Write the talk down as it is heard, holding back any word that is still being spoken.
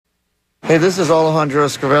Hey, this is Alejandro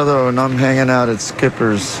Escovedo, and I'm hanging out at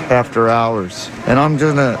Skipper's After Hours. And I'm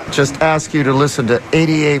going to just ask you to listen to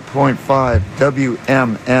 88.5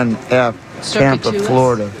 WMNF, Tampa,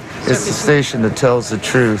 Florida. It's the station that tells the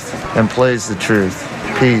truth and plays the truth.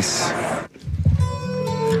 Peace.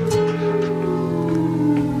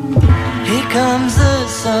 Here comes the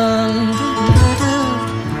sun.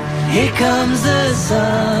 Here comes the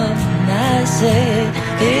sun. I say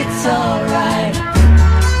it's all right.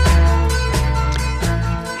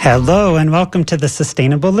 Hello and welcome to the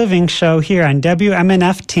Sustainable Living Show here on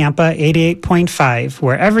WMNF Tampa 88.5,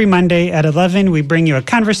 where every Monday at 11 we bring you a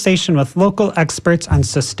conversation with local experts on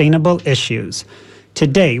sustainable issues.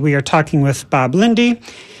 Today we are talking with Bob Lindy,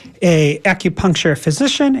 an acupuncture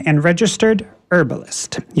physician and registered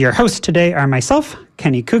herbalist. Your hosts today are myself,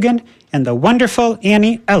 Kenny Coogan, and the wonderful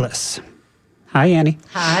Annie Ellis. Hi, Annie.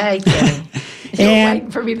 Hi, Kenny. You're waiting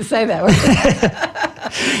for me to say that.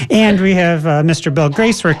 And we have Mr. Bill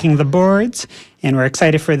Grace working the boards, and we're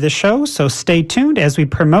excited for this show, so stay tuned as we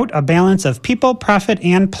promote a balance of people, profit,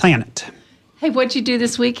 and planet. Hey, what'd you do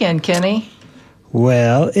this weekend, Kenny?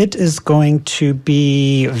 Well, it is going to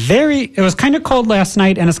be it was kind of cold last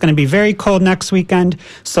night, and it's going to be very cold next weekend.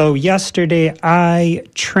 So yesterday I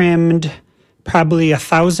trimmed probably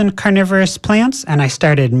 1,000 carnivorous plants, and I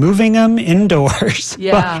started moving them indoors.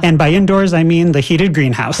 Yeah. Well, and by indoors, I mean the heated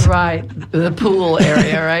greenhouse. Right, the pool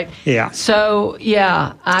area, right? Yeah. So,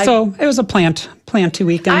 yeah. So it was a planty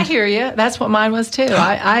weekend. I hear you. That's what mine was, too.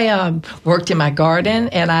 I worked in my garden,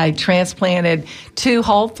 and I transplanted 2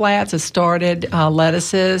 whole flats of started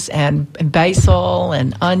lettuces and basil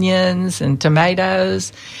and onions and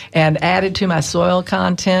tomatoes, and added to my soil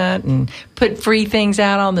content and put free things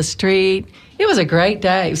out on the street. It was a great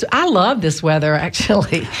day. I love this weather,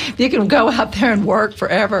 actually. You can go out there and work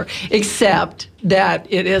forever, except that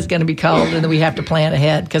it is going to be cold and that we have to plan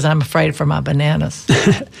ahead because I'm afraid for my bananas.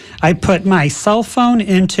 I put my cell phone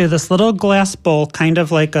into this little glass bowl, kind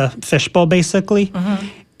of like a fish bowl, basically. Mm-hmm.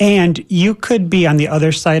 And you could be on the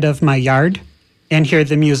other side of my yard and hear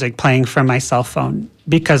the music playing from my cell phone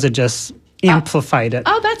because it just amplified it.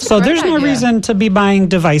 Oh, that's so a great there's no idea. reason to be buying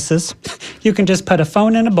devices. You can just put a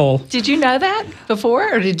phone in a bowl. Did you know that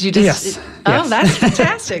before, or did you just? Yes. Oh, Yes. that's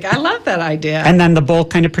fantastic! I love that idea. And then the bowl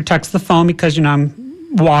kind of protects the phone because, I'm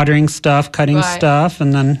watering stuff, cutting Right. stuff,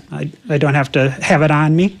 and then I don't have to have it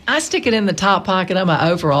on me. I stick it in the top pocket of my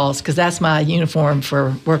overalls because that's my uniform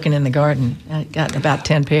for working in the garden. I got about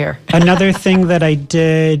 10 pair. Another thing that I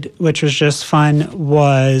did, which was just fun,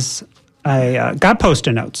 was I got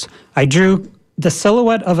Post-it notes. I drew the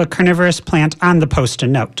silhouette of a carnivorous plant on the Post-it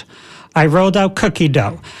note. I rolled out cookie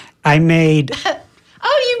dough. I made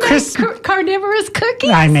Oh, you made carnivorous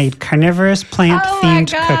cookies? I made carnivorous plant-themed Oh, my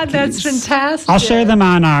God, cookies. that's fantastic. I'll share them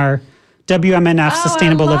on our WMNF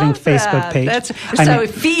Sustainable I love Living that. Facebook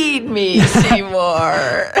page. Feed me,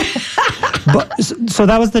 Seymour. So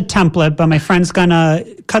that was the template, but my friend's going to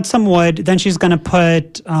cut some wood. Then she's going to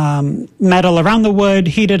put metal around the wood,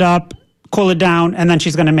 heat it up, cool it down, and then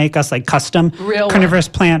she's going to make us like custom Real carnivorous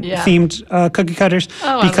plant-themed cookie cutters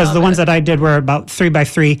because the ones that I did were about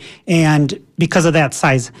 3x3, and because of that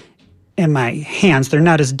size in my hands, they're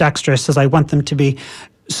not as dexterous as I want them to be,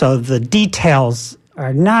 so the details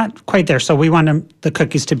are not quite there. So we want the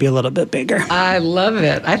cookies to be a little bit bigger. I love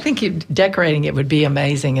it. I think decorating it would be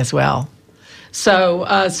amazing as well. So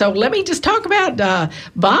let me just talk about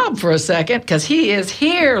Bob for a second because he is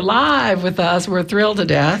here live with us. We're thrilled to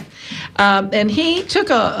death. And he took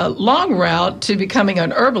a long route to becoming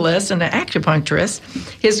an herbalist and an acupuncturist.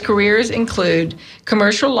 His careers include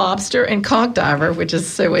commercial lobster and conch diver, which is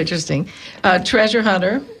so interesting, treasure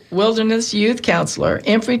hunter, wilderness youth counselor,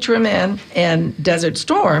 infantryman and Desert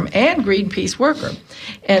Storm, and Greenpeace worker.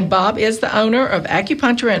 And Bob is the owner of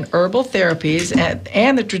Acupuncture and Herbal Therapies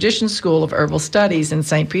and the Tradition School of Herbal Studies in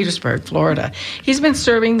St. Petersburg, Florida. He's been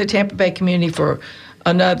serving the Tampa Bay community for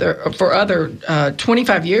over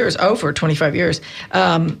 25 years.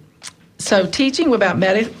 So teaching about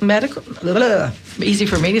medical, easy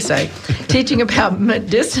for me to say, teaching about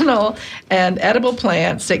medicinal and edible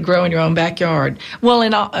plants that grow in your own backyard. Well,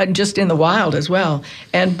 just in the wild as well.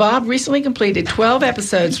 And Bob recently completed 12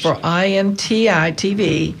 episodes for INTI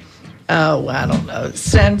TV. Oh, I don't know.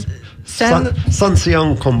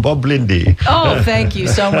 Sunseong con Bob Lindy. Oh, thank you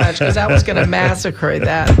so much, because I was going to massacre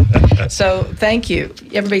that. So thank you.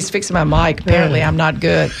 Everybody's fixing my mic. Apparently, I'm not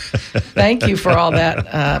good. Thank you for all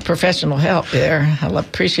that professional help there. I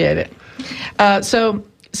appreciate it. So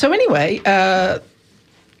anyway,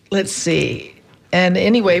 let's see. And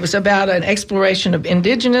anyway, it was about an exploration of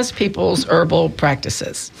indigenous peoples' herbal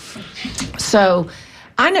practices. So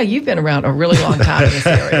I know you've been around a really long time in this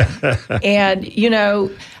area. And,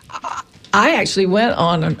 I actually went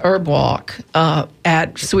on an herb walk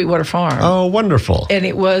at Sweetwater Farm. Oh, wonderful. And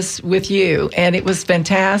it was with you, and it was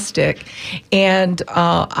fantastic. And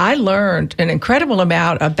I learned an incredible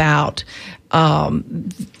amount about,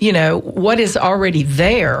 what is already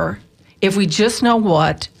there if we just know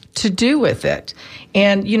what to do with it.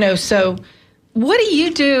 And, so what do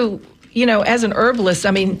you do, as an herbalist?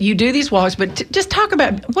 I mean, you do these walks, but just talk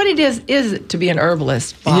about what it is it to be an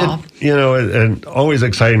herbalist, Bob? And always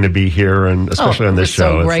exciting to be here, and especially on this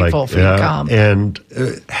show. So grateful for you to come. And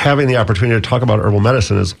having the opportunity to talk about herbal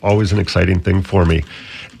medicine is always an exciting thing for me.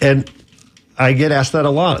 And I get asked that a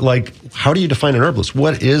lot, like, how do you define an herbalist?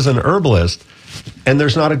 What is an herbalist? And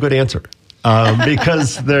there's not a good answer.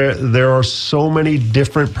 Because there are so many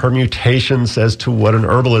different permutations as to what an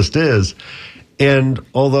herbalist is. And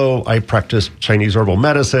although I practice Chinese herbal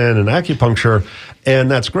medicine and acupuncture, and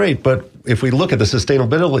that's great, but if we look at the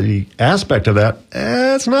sustainability aspect of that,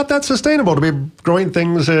 it's not that sustainable to be growing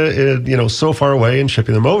things, so far away and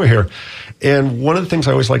shipping them over here. And one of the things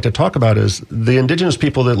I always like to talk about is the indigenous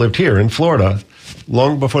people that lived here in Florida,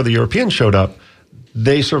 long before the Europeans showed up,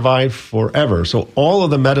 they survived forever. So all of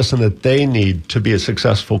the medicine that they need to be a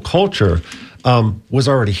successful culture was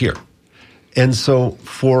already here. And so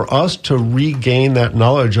for us to regain that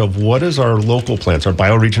knowledge of what is our local plants, our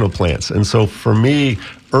bioregional plants. And so for me,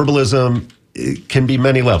 herbalism can be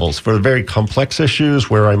many levels. For very complex issues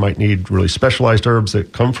where I might need really specialized herbs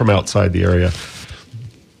that come from outside the area.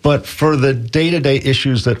 But for the day-to-day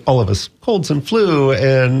issues that all of us, colds and flu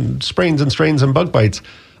and sprains and strains and bug bites,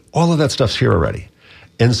 all of that stuff's here already.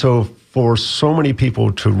 And so for so many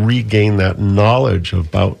people to regain that knowledge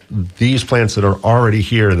about these plants that are already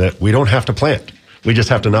here that we don't have to plant. We just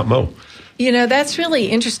have to not mow. That's really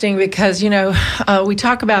interesting because, we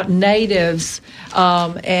talk about natives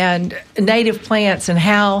and native plants and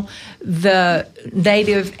how the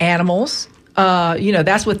native animals,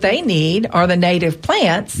 that's what they need are the native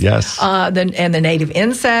plants. Yes. And the native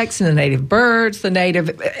insects and the native birds, the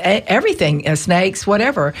native everything, snakes,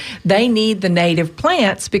 whatever. They need the native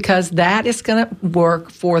plants because that is going to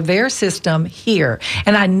work for their system here.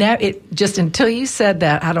 And I know it just until you said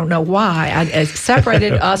that, I don't know why I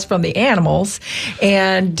separated us from the animals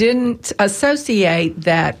and didn't associate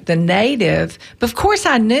that the native. But of course,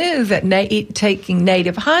 I knew that taking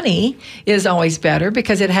native honey is always better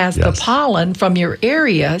because it has the pollen from your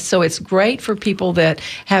area, so it's great for people that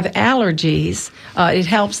have allergies. It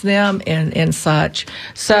helps them and such.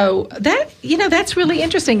 So that's really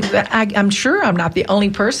interesting. I'm sure I'm not the only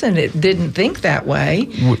person that didn't think that way.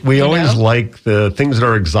 We always like the things that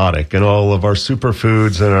are exotic and all of our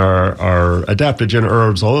superfoods and our adaptogen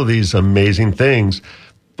herbs, all of these amazing things.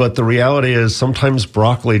 But the reality is sometimes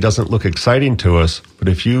broccoli doesn't look exciting to us, but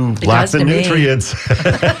if you lack the nutrients,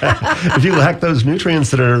 if you lack those nutrients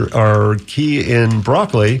that are key in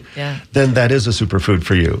broccoli, then that is a superfood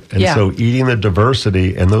for you. And so eating the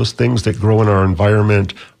diversity and those things that grow in our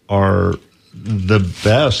environment are the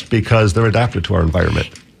best because they're adapted to our environment.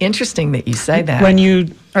 Interesting that you say that. When you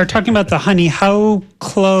are talking about the honey, how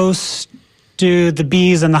close do the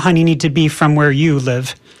bees and the honey need to be from where you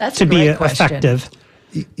live to be effective?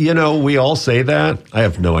 We all say that. I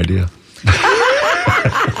have no idea.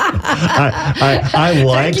 I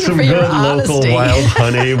like some good local wild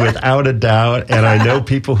honey without a doubt. And I know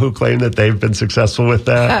people who claim that they've been successful with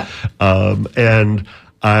that. And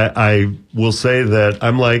I will say that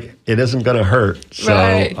I'm like, it isn't going to hurt. So,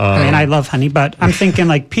 right. I love honey, but I'm thinking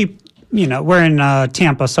like we're in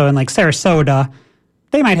Tampa. So in like Sarasota,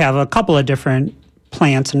 they might have a couple of different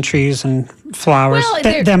plants and trees and flowers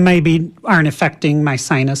that maybe aren't affecting my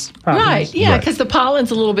sinus problems. Right, yeah, because the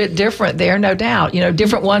pollen's a little bit different there, no doubt.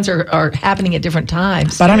 Different ones are happening at different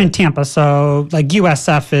times. But I'm in Tampa, so like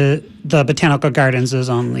USF, the Botanical Gardens is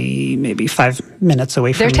only maybe 5 minutes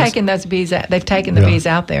away from They've taken the bees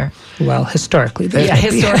out there. Well, historically.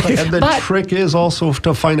 Historically. And the trick is also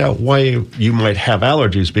to find out why you might have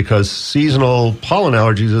allergies, because seasonal pollen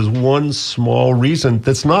allergies is one small reason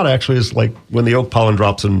that's not actually as like when the oak pollen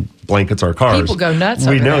drops and blankets our cars. People go nuts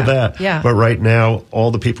We over know that. that. Yeah. But right now,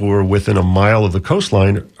 all the people who are within a mile of the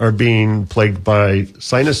coastline are being plagued by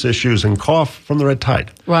sinus issues and cough from the red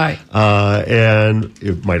tide. Right. And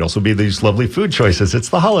it might also be these lovely food choices. It's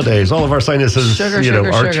the holidays. All of our sinuses, are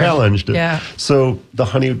sugar. challenged. Yeah. So the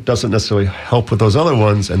honey doesn't necessarily help with those other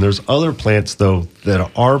ones. And there's other plants, though, that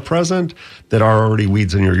are present that are already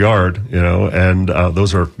weeds in your yard, and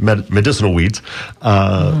those are medicinal weeds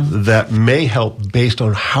that may help based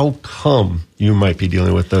on how come you might be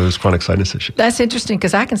dealing with those chronic sinus issues? That's interesting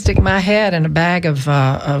because I can stick my head in a bag of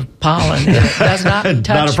pollen and it does not touch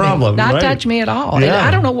Not a problem, me. Not right? touch me at all. Yeah.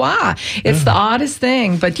 I don't know why. It's the oddest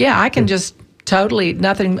thing. But yeah, I can just totally,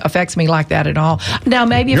 nothing affects me like that at all. Now,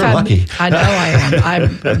 maybe You're if lucky. I know I am.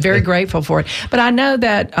 I'm very grateful for it. But I know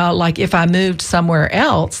that, like, if I moved somewhere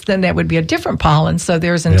else, then that would be a different pollen. So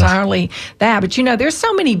there's entirely that. But, you know, there's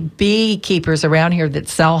so many beekeepers around here that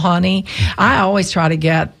sell honey. I always try to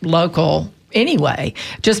get local anyway,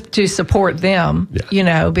 just to support them, you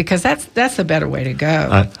know, because that's a better way to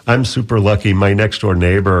go. I'm super lucky. My next door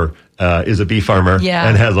neighbor is a bee farmer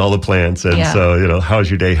and has all the plants. And so, you know, how's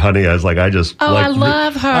your day, honey? I was like, I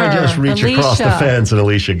love her. I just reach across the fence and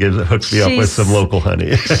Alicia hooks me up with some local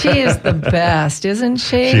honey. She is the best, isn't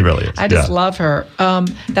she? She really is. I just love her.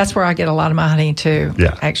 That's where I get a lot of my honey too,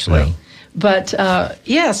 actually. Yeah. But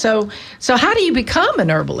so how do you become an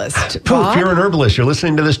herbalist, Bob? Poof, you're an herbalist. You're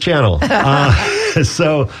listening to this channel.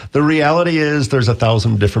 So the reality is there's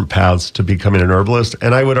 1,000 different paths to becoming an herbalist.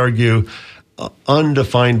 And I would argue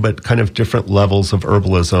undefined but kind of different levels of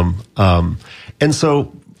herbalism. And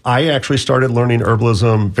so I actually started learning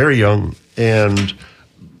herbalism very young. And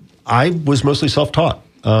I was mostly self-taught.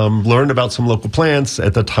 Learned about some local plants.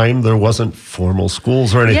 At the time, there wasn't formal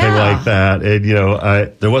schools or anything like that. And, you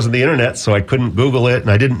know, there wasn't the internet, so I couldn't Google it,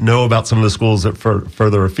 and I didn't know about some of the schools that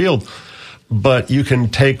further afield. But you can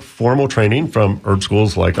take formal training from herb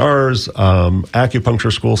schools like ours.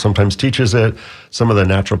 Acupuncture school sometimes teaches it. Some of the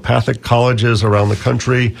naturopathic colleges around the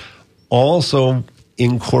country also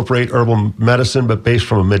incorporate herbal medicine, but based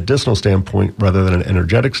from a medicinal standpoint rather than an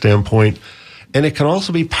energetic standpoint. And it can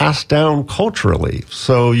also be passed down culturally.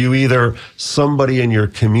 So somebody in your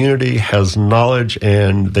community has knowledge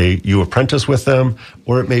and you apprentice with them,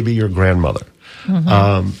 or it may be your grandmother.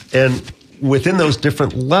 Mm-hmm. And within those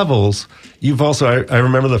different levels, I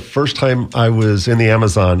remember the first time I was in the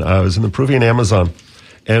Amazon, I was in the Peruvian Amazon,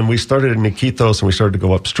 and we started in Iquitos and we started to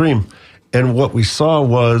go upstream. And what we saw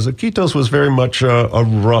was Iquitos was very much a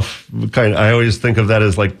rough kind. I always think of that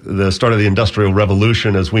as like the start of the Industrial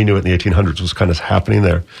Revolution as we knew it in the 1800s was kind of happening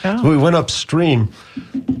there. Oh. So we went upstream.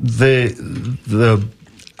 The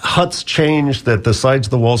huts changed, that the sides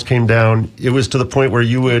of the walls came down. It was to the point where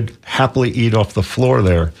you would happily eat off the floor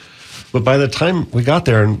there. But by the time we got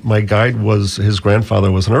there, and my guide his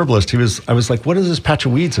grandfather was an herbalist, I was like, what is this patch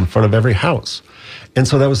of weeds in front of every house? And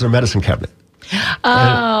so that was their medicine cabinet.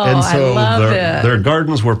 And so I love it. Their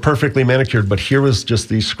gardens were perfectly manicured, but here was just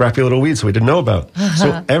these scrappy little weeds we didn't know about.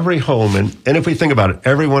 So every home, and if we think about it,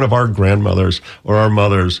 every one of our grandmothers or our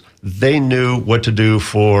mothers, they knew what to do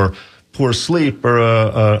for poor sleep or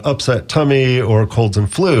a upset tummy or colds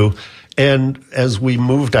and flu. And as we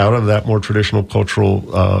moved out of that more traditional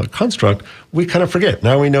cultural construct, we kind of forget.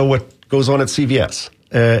 Now we know what goes on at CVS.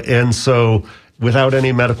 And so without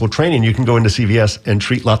any medical training, you can go into CVS and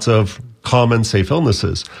treat lots of common, safe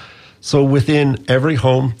illnesses. So within every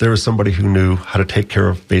home, there was somebody who knew how to take care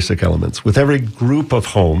of basic elements. With every group of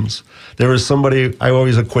homes, there was somebody, I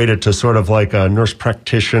always equate it to sort of like a nurse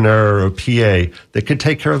practitioner or a PA that could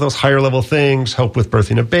take care of those higher level things, help with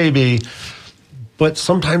birthing a baby. But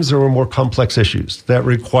sometimes there were more complex issues that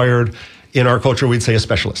required, in our culture, we'd say a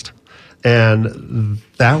specialist. And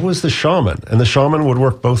that was the shaman. And the shaman would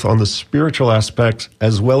work both on the spiritual aspects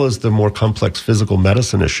as well as the more complex physical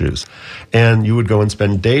medicine issues. And you would go and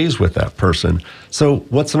spend days with that person. So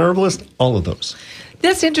what's an herbalist? All of those.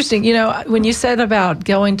 That's interesting. You know, when you said about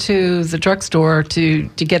going to the drugstore to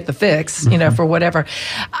get the fix, you know, for whatever,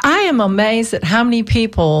 I am amazed at how many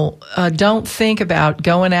people don't think about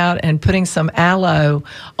going out and putting some aloe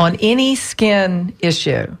on any skin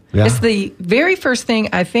issue. Yeah. It's the very first thing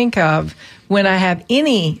I think of when I have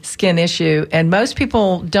any skin issue, and most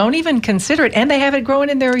people don't even consider it, and they have it growing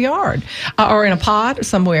in their yard or in a pot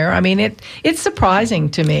somewhere. I mean, it's surprising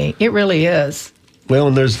to me. It really is. Well,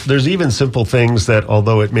 and there's even simple things that,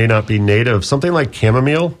 although it may not be native, something like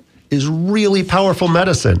chamomile is really powerful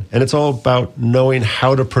medicine. And it's all about knowing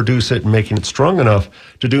how to produce it and making it strong enough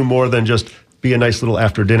to do more than just be a nice little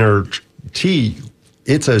after-dinner tea.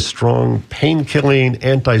 It's a strong pain-killing,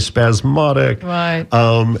 antispasmodic. Right.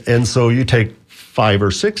 And so you take 5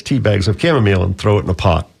 or 6 tea bags of chamomile and throw it in a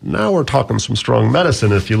pot. Now we're talking some strong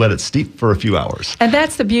medicine if you let it steep for a few hours. And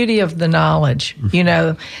that's the beauty of the knowledge, you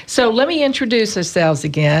know. So let me introduce ourselves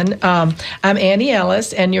again. I'm Annie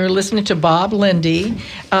Ellis, and you're listening to Bob Lindy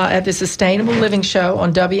at the Sustainable Living Show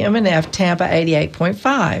on WMNF Tampa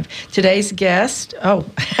 88.5. Today's guest,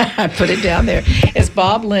 I put it down there, is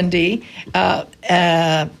Bob Lindy.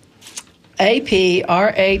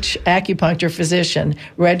 APRH acupuncture physician,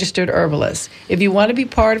 registered herbalist. If you want to be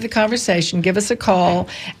part of the conversation, give us a call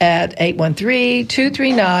at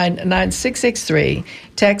 813-239-9663.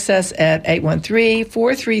 Text us at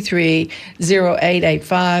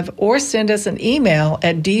 813-433-0885 or send us an email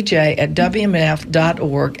at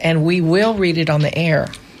dj@wmnf.org and we will read it on the air.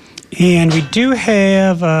 And we do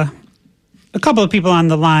have a couple of people on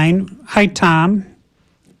the line. Hi, Tom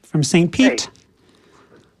from St. Pete. Hey.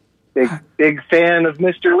 Big fan of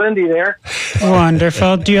Mr. Lindy there.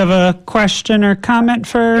 Wonderful. Do you have a question or comment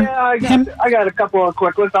for him? I got a couple of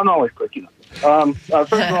quick ones. I'm always quick, you know.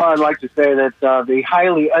 First of all, I'd like to say that the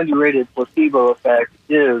highly underrated placebo effect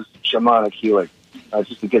is shamanic healing,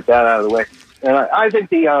 just to get that out of the way. And I think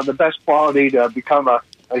the best quality to become a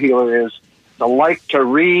healer is to like to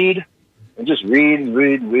read and just read.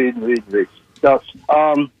 So,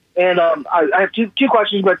 I have two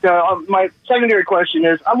questions, but my secondary question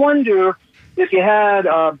is, I wonder if you had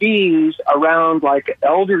bees around like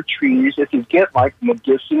elder trees, if you get like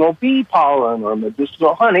medicinal bee pollen or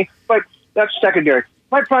medicinal honey, but that's secondary.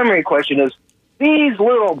 My primary question is, these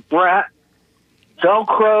little brat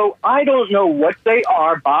Velcro, I don't know what they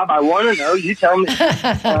are, Bob. I want to know. You tell me.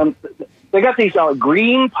 They got these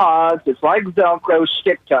green pods. It's like Velcro,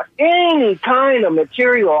 stick to any kind of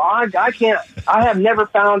material. I have never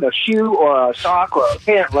found a shoe or a sock or a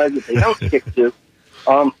pant leg that they don't stick to.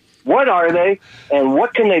 What are they, and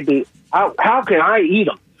what can they be? How can I eat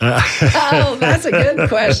them? Oh, that's a good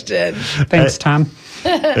question. Thanks, Tom.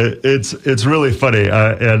 It's really funny,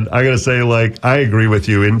 and I gotta say, like, I agree with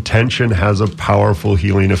you. Intention has a powerful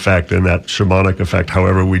healing effect, and that shamanic effect,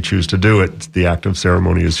 however we choose to do it, the act of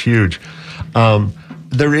ceremony is huge.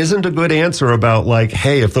 There isn't a good answer about, like,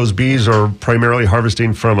 hey, if those bees are primarily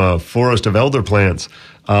harvesting from a forest of elder plants,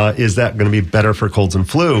 is that going to be better for colds and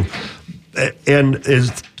flu? And there's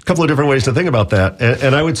a couple of different ways to think about that,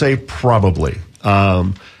 and I would say probably.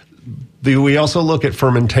 We also look at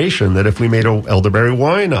fermentation, that if we made an elderberry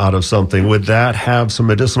wine out of something, would that have some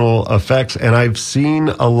medicinal effects? And I've seen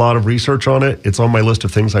a lot of research on it. It's on my list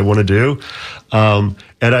of things I want to do.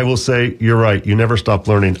 And I will say, you're right, you never stop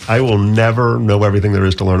learning. I will never know everything there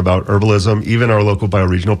is to learn about herbalism, even our local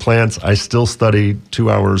bioregional plants. I still study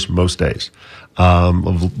 2 hours most days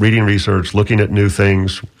of reading research, looking at new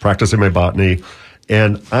things, practicing my botany.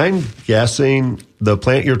 And I'm guessing the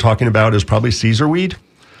plant you're talking about is probably Caesar weed.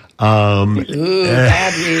 Ooh,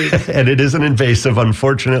 bad weed. And it is an invasive,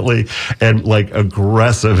 unfortunately, and like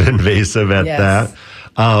aggressive invasive at that.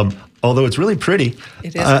 Although it's really pretty.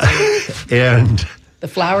 It is pretty. And the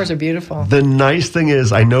flowers are beautiful. The nice thing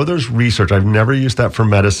is, I know there's research. I've never used that for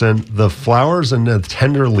medicine. The flowers and the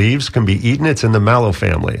tender leaves can be eaten. It's in the mallow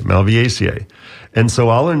family, Malvaceae. And so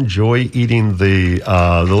I'll enjoy eating the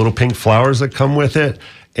little pink flowers that come with it.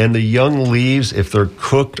 And the young leaves, if they're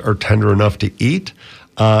cooked, are tender enough to eat.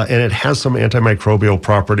 And it has some antimicrobial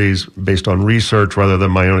properties based on research rather than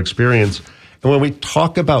my own experience. And when we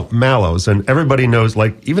talk about mallows, and everybody knows,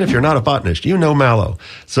 like, even if you're not a botanist, you know mallow.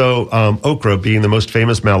 So okra being the most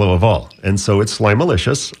famous mallow of all. And so it's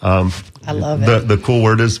Slimalicious. I love it. The cool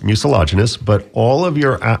word is mucilaginous, but all of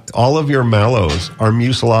your mallows are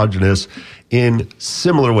mucilaginous in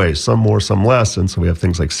similar ways, some more, some less. And so we have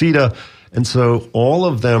things like Ceta. And so all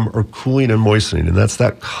of them are cooling and moistening. And that's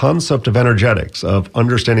that concept of energetics, of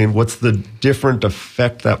understanding what's the different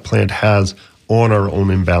effect that plant has on our own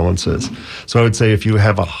imbalances. So I would say if you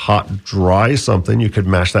have a hot, dry something, you could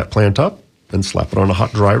mash that plant up and slap it on a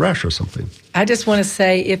hot, dry rash or something. I just want to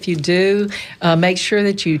say, if you do, make sure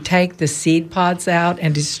that you take the seed pods out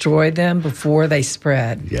and destroy them before they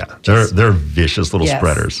spread. Yeah, they're vicious little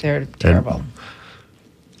spreaders. They're terrible.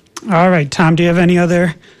 All right, Tom, do you have any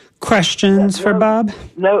other questions for Bob?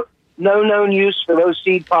 No known use for those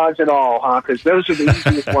seed pods at all, huh? Because those are the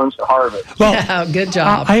easiest ones to harvest. Well, yeah, good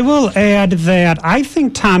job. I will add that I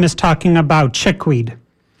think Tom is talking about chickweed.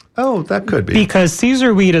 Oh, that could be. Because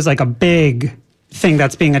Caesar weed is like a big thing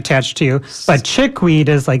that's being attached to you, but chickweed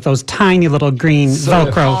is like those tiny little green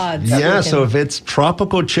Velcro. Pods So if it's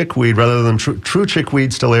tropical chickweed rather than true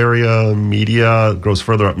chickweed, Stellaria media, grows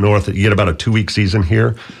further up north. You get about a 2-week season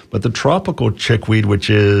here. But the tropical chickweed, which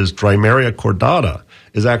is Drymeria cordata,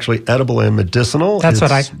 is actually edible and medicinal. That's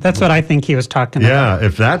what I think he was talking about. Yeah,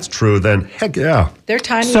 if that's true, then heck yeah. They're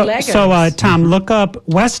tiny legumes. So Tom, look up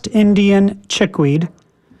West Indian chickweed,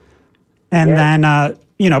 and then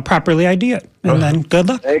properly ID it, and then good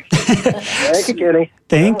luck. Thank you, Kenny.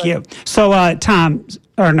 Thank you. So Tom,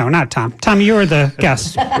 or no, not Tom. Tom, you were the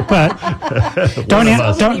guest, but don't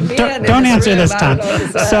answer this, Tom.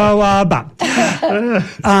 So, Bob,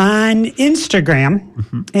 on Instagram,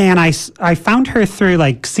 and I found her through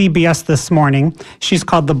like CBS this morning. She's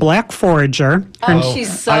called the Black Forager.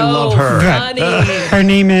 She's so I love her. funny. Her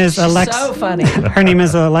name is Alexis. So funny. Her name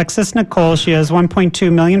is Alexis Nicole. She has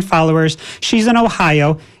 1.2 million followers. She's in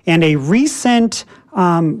Ohio, and a recent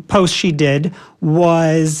post she did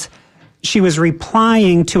was she was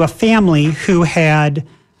replying to a family who had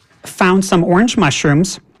found some orange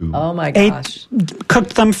mushrooms. Oh my gosh.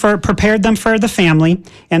 Prepared them for the family,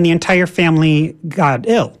 and the entire family got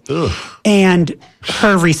ill. Ugh. And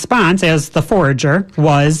her response as the forager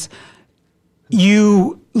was,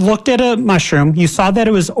 you looked at a mushroom, you saw that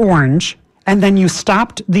it was orange, and then you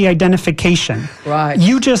stopped the identification. Right.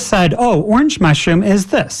 You just said, oh, orange mushroom is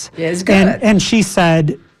this. Yeah, it's good. And she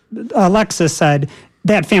said, Alexis said,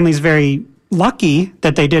 that family's very lucky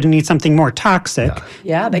that they didn't eat something more toxic.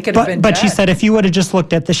 Yeah, they could have been But she dead. said if you would have just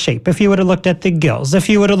looked at the shape, if you would have looked at the gills, if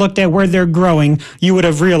you would have looked at where they're growing, you would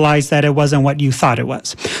have realized that it wasn't what you thought it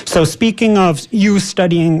was. So speaking of you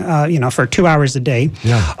studying, for 2 hours a day,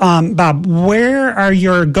 Bob, where are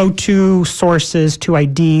your go-to sources to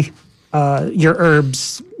ID your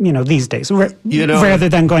herbs, these days, rather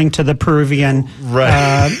than going to the Peruvian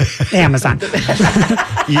Amazon?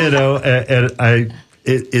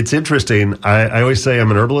 It's interesting. I always say I'm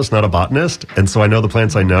an herbalist, not a botanist, and so I know the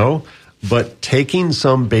plants I know. But taking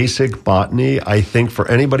some basic botany, I think for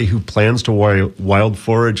anybody who plans to wild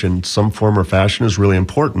forage in some form or fashion is really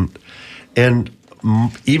important. And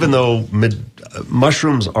even though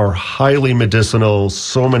mushrooms are highly medicinal,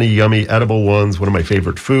 so many yummy edible ones, one of my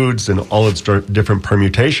favorite foods in all its different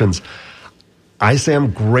permutations, I say I'm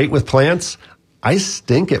great with plants. I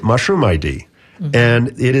stink at mushroom ID.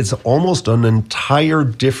 And it is almost an entire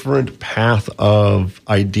different path of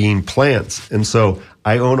IDing plants. And so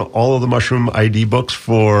I own all of the mushroom ID books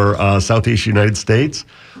for Southeast United States,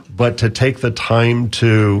 but to take the time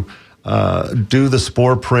to do the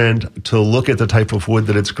spore print, to look at the type of wood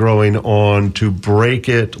that it's growing on, to break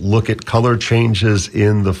it, look at color changes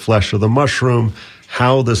in the flesh of the mushroom,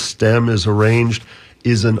 how the stem is arranged,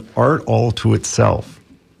 is an art all to itself.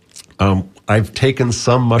 I've taken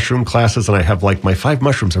some mushroom classes, and I have like my 5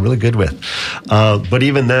 mushrooms I'm really good with. But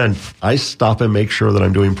even then, I stop and make sure that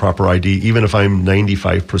I'm doing proper ID, even if I'm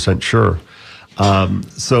 95% sure.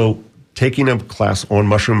 So taking a class on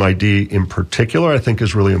mushroom ID in particular, I think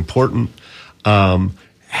is really important.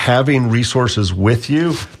 Having resources with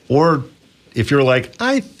you, or if you're like,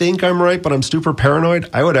 I think I'm right, but I'm super paranoid,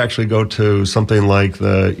 I would actually go to something like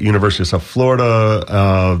the University of South Florida,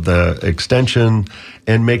 the Extension,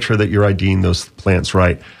 and make sure that you're IDing those plants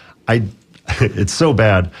right. It's so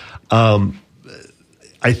bad.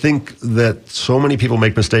 I think that so many people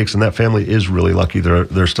make mistakes, and that family is really lucky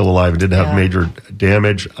they're still alive and didn't have major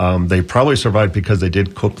damage. They probably survived because they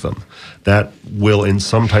did cook them. That will, in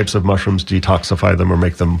some types of mushrooms, detoxify them or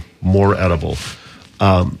make them more edible.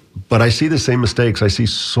 But I see the same mistakes. I see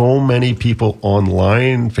so many people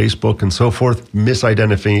online, Facebook and so forth,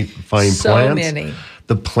 misidentifying plants. So many.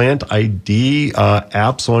 The plant ID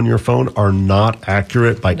apps on your phone are not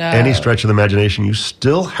accurate by any stretch of the imagination. You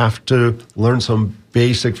still have to learn some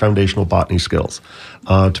basic foundational botany skills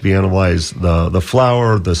to be analyze the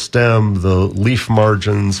flower, the stem, the leaf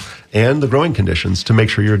margins, and the growing conditions to make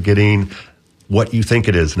sure you're getting what you think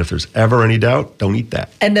it is. And if there's ever any doubt, don't eat that.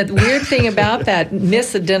 And the weird thing about that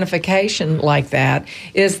misidentification like that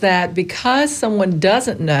is that because someone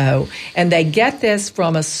doesn't know and they get this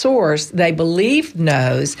from a source they believe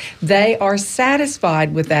knows, they are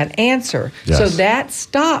satisfied with that answer. Yes. So that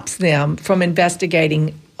stops them from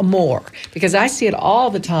investigating more. Because I see it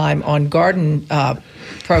all the time on garden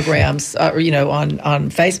programs, on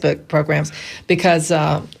Facebook programs, because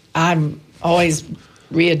I'm always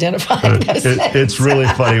re-identifying those things. It's really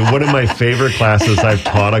funny. One of my favorite classes I've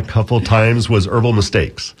taught a couple times was herbal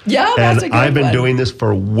mistakes. Yeah, that's a good And I've been one. doing this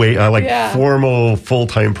for formal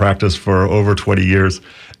full-time practice for over 20 years,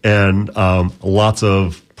 and lots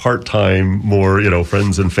of part-time, more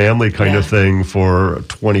friends and family kind of thing for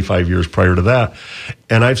 25 years prior to that.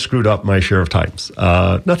 And I've screwed up my share of times.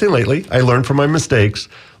 Nothing lately. I learned from my mistakes,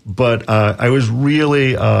 but I was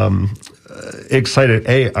really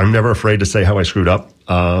excited. I'm never afraid to say how I screwed up.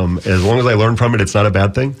 As long as I learn from it, it's not a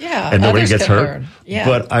bad thing. Yeah, and nobody others gets can hurt. learn. Yeah.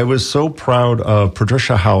 But I was so proud of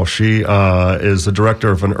Patricia Howell. She is the director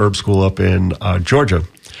of an herb school up in Georgia.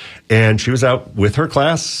 And she was out with her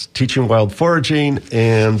class teaching wild foraging,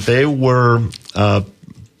 and they were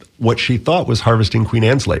what she thought was harvesting Queen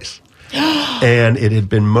Anne's lace. and it had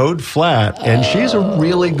been mowed flat. And she's a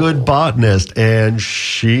really good botanist, and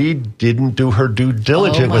she didn't do her due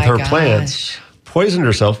diligence with her plants. Poisoned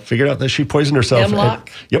herself, figured out that she poisoned herself.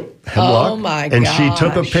 Hemlock? Hemlock. Oh, my And she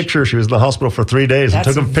took a picture. She was in the hospital for 3 days and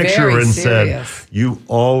took a picture and said, you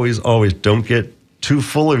always don't get too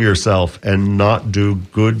full of yourself and not do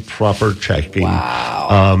good, proper checking.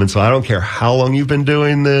 Wow. And so I don't care how long you've been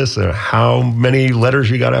doing this or how many letters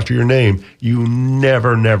you got after your name, you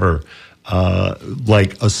never,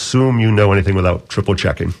 assume you know anything without triple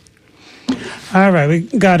checking. All right,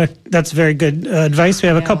 that's very good advice. We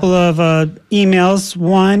have a couple of emails.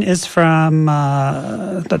 One is from,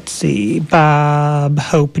 Bob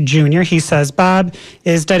Hope Jr. He says, Bob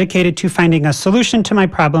is dedicated to finding a solution to my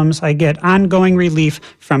problems. I get ongoing relief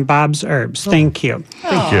from Bob's Herbs. Thank you.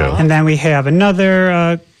 Thank you. And then we have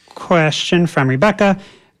another question from Rebecca.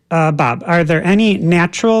 Bob, are there any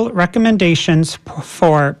natural recommendations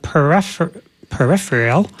for peripheral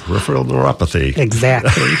neuropathy.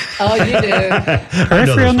 Exactly. Oh, you do.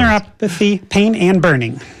 Peripheral neuropathy, pain and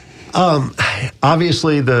burning.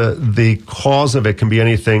 Obviously, the cause of it can be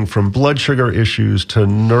anything from blood sugar issues to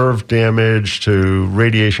nerve damage to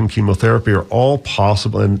radiation chemotherapy are all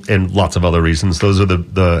possible, and lots of other reasons. Those are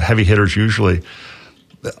the heavy hitters usually.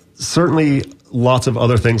 Certainly, lots of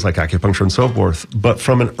other things like acupuncture and so forth. But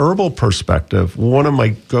from an herbal perspective, one of my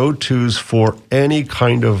go-tos for any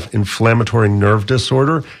kind of inflammatory nerve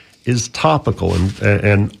disorder is topical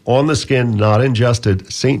and on the skin, not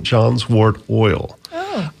ingested, St. John's wort oil.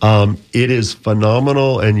 It is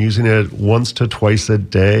phenomenal, and using it once to twice a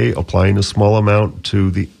day, applying a small amount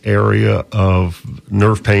to the area of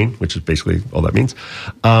nerve pain, which is basically all that means,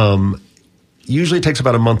 usually takes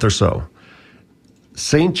about a month or so.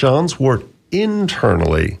 St. John's wort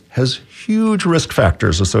internally has huge risk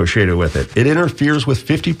factors associated with it. It interferes with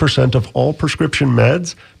 50% of all prescription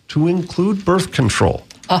meds, to include birth control.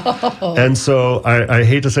 Oh. And so I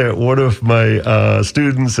hate to say it, one of my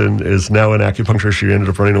students is now an acupuncturist. She ended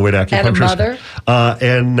up running away to acupuncture. And a mother?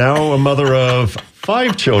 And now a mother of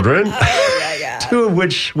 5 children, two of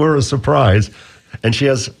which were a surprise. And she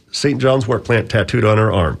has St. John's wort plant tattooed on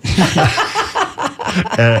her arm.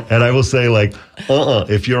 And I will say,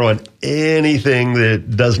 if you're on anything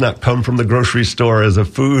that does not come from the grocery store as a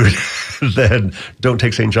food, then don't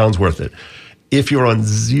take St. John's wort it. If you're on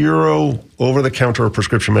 0 over-the-counter or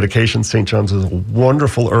prescription medication, St. John's is a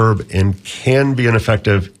wonderful herb and can be an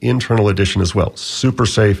effective internal addition as well. Super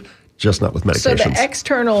safe, just not with medications. So the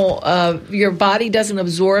external, your body doesn't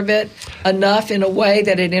absorb it enough in a way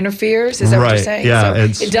that it interferes? Is that what you're saying? Yeah,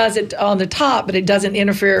 so it does it on the top, but it doesn't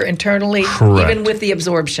interfere internally, correct. Even with the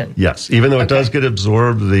absorption? Yes, even though it does get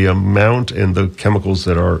absorbed, the amount and the chemicals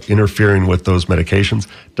that are interfering with those medications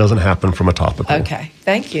doesn't happen from a topical. Okay,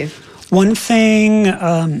 thank you. One thing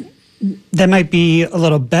that might be a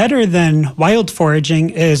little better than wild foraging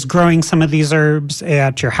is growing some of these herbs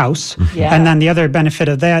at your house. Yeah. And then the other benefit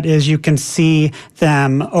of that is you can see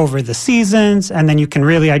them over the seasons, and then you can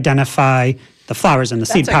really identify the flowers and the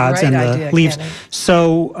seed pods and the leaves. Kenny.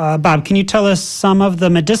 So, Bob, can you tell us some of the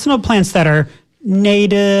medicinal plants that are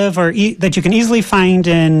native or that you can easily find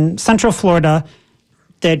in Central Florida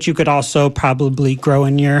that you could also probably grow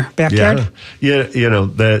in your backyard? Yeah,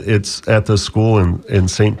 that it's at the school in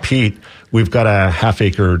St. Pete. We've got a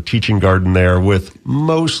half-acre teaching garden there with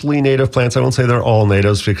mostly native plants. I won't say they're all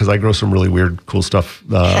natives because I grow some really weird, cool stuff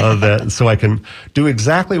so I can do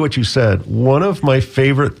exactly what you said. One of my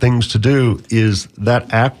favorite things to do is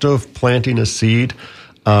that act of planting a seed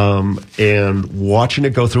and watching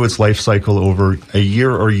it go through its life cycle over a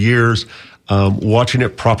year or years. Watching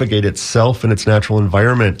it propagate itself in its natural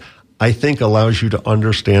environment, I think allows you to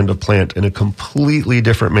understand a plant in a completely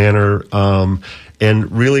different manner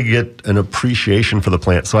and really get an appreciation for the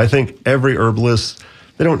plant. So I think every herbalist,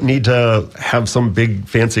 they don't need to have some big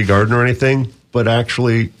fancy garden or anything, but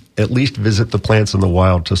actually at least visit the plants in the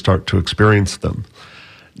wild to start to experience them.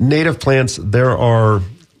 Native plants, there are,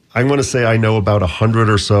 I'm going to say I know about 100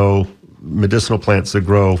 or so medicinal plants that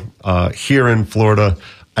grow here in Florida.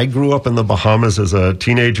 I grew up in the Bahamas as a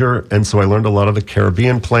teenager, and so I learned a lot of the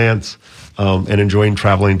Caribbean plants and enjoying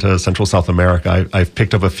traveling to Central South America. I've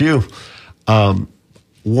picked up a few.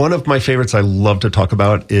 One of my favorites I love to talk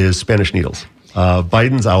about is Spanish needles.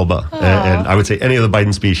 Bidens alba, and I would say any of the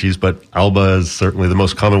Biden species, but alba is certainly the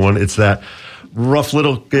most common one. It's that rough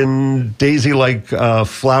little daisy-like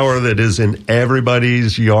flower that is in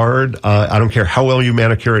everybody's yard. I don't care how well you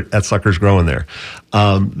manicure it, that sucker's growing there.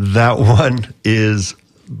 That one is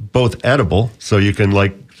both edible, so you can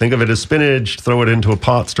think of it as spinach, throw it into a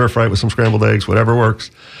pot, stir fry it with some scrambled eggs, whatever works.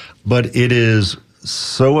 But it is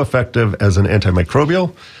so effective as an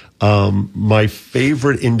antimicrobial. My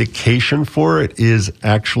favorite indication for it is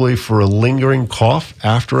actually for a lingering cough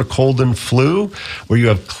after a cold and flu, where you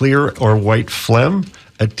have clear or white phlegm.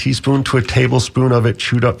 A teaspoon to a tablespoon of it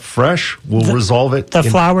chewed up fresh will resolve it. The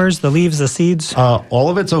flowers, the leaves, the seeds? All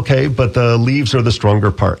of it's okay, but the leaves are the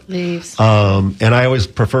stronger part. Leaves. And I always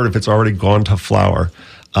prefer if it's already gone to flower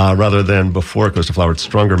rather than before it goes to flower. It's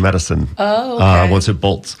stronger medicine once it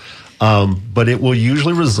bolts. But it will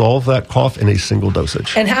usually resolve that cough in a single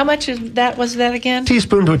dosage. And how much was that again?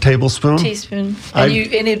 Teaspoon to a tablespoon. Teaspoon. And you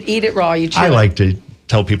eat it raw. You chew I it. like to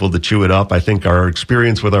tell people to chew it up. I think our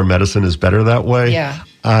experience with our medicine is better that way. Yeah.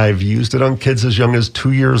 I've used it on kids as young as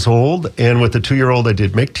 2 years old. And with the 2-year-old, I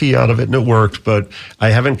did make tea out of it and it worked. But I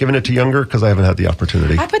haven't given it to younger because I haven't had the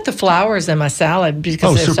opportunity. I put the flowers in my salad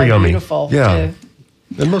because they're super so yummy. beautiful. Yeah. Too.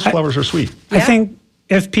 And most flowers are sweet. I think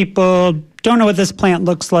if people don't know what this plant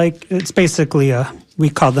looks like, it's basically we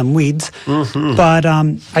call them weeds. Mm-hmm. But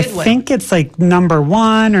I think it's like number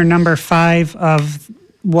 1 or number 5 of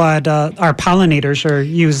what our pollinators are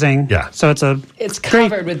using. Yeah. So It's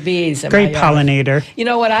covered with bees. Great pollinator. You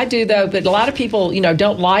know what I do though, but a lot of people,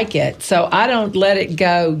 don't like it. So I don't let it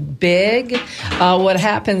go big. What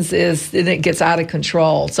happens is that it gets out of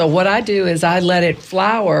control. So what I do is I let it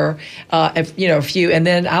flower, a few, and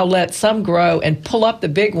then I'll let some grow and pull up the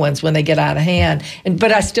big ones when they get out of hand.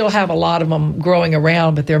 But I still have a lot of them growing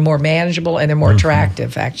around, but they're more manageable and they're more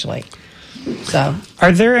attractive actually. So,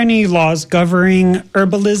 are there any laws governing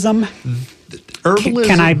herbalism? Herbalism.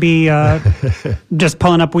 Can I be just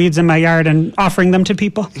pulling up weeds in my yard and offering them to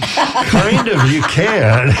people? Kind of, you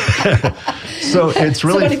can. So it's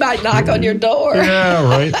really somebody might knock on your door. Yeah,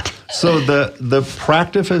 right. So the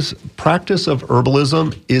practice of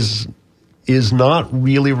herbalism is not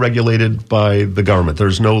really regulated by the government.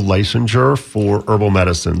 There's no licensure for herbal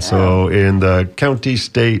medicine. So in the county,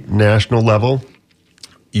 state, national level,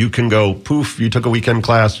 you can go, poof, you took a weekend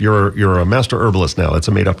class, you're a master herbalist now. It's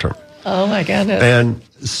a made-up term. Oh, my goodness. And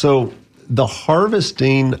so the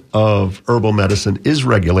harvesting of herbal medicine is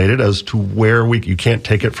regulated as to where you can't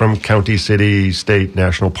take it from county, city, state,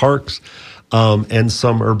 national parks. And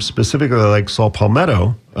some herbs, specifically like saw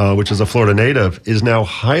palmetto, which is a Florida native, is now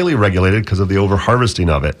highly regulated because of the over-harvesting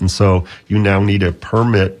of it. And so you now need a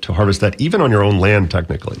permit to harvest that, even on your own land,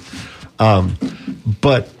 technically.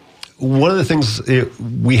 But one of the things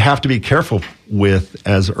we have to be careful with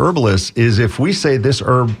as herbalists is if we say this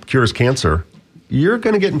herb cures cancer, you're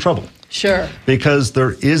going to get in trouble. Sure. Because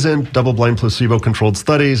there isn't double-blind placebo-controlled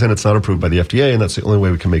studies and it's not approved by the FDA, and that's the only way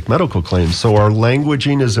we can make medical claims. So our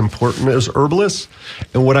languaging is important as herbalists.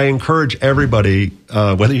 And what I encourage everybody,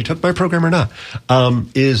 whether you took my program or not,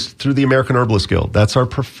 is through the American Herbalist Guild. That's our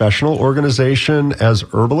professional organization as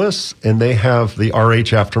herbalists, and they have the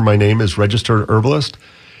RH after my name is Registered Herbalist.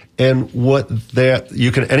 And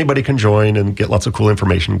anybody can join and get lots of cool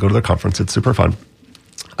information. Go to the conference; it's super fun.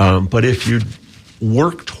 But if you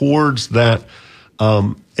work towards that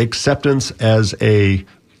acceptance as to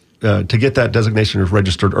get that designation of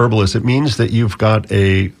registered herbalist, it means that you've got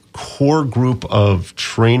a core group of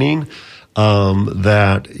training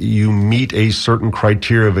that you meet a certain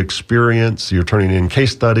criteria of experience. You're turning in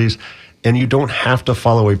case studies. And you don't have to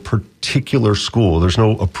follow a particular school. There's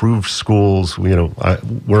no approved schools. We're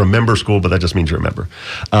a member school, but that just means you're a member.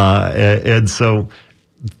 And so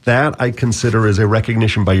that I consider is a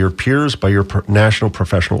recognition by your peers, by your national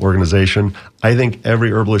professional organization. I think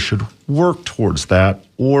every herbalist should work towards that.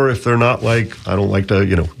 Or if they're not I don't like to,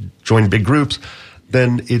 join big groups,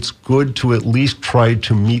 then it's good to at least try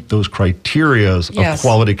to meet those criteria of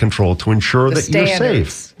quality control to ensure that you're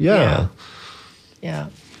safe. Yeah.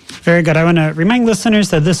 Very good. I want to remind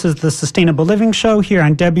listeners that this is the Sustainable Living Show here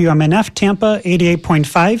on WMNF Tampa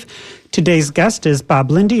 88.5. Today's guest is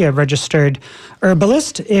Bob Lindy, a registered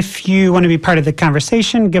herbalist. If you want to be part of the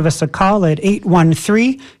conversation, give us a call at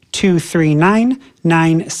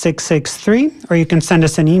 813-239-9663, or you can send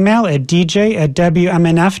us an email at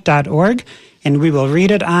dj@wmnf.org, and we will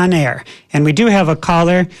read it on air. And we do have a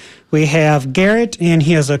caller. We have Garrett, and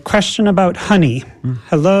he has a question about honey.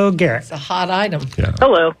 Hello, Garrett. It's a hot item. Yeah.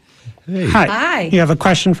 Hello. Hey. Hi. You have a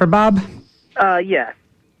question for Bob? Yes.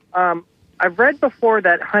 I've read before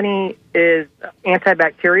that honey is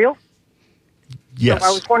antibacterial. Yes. So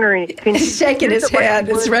I was wondering, can you He's shaking his head.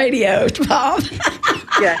 It's radio, Bob.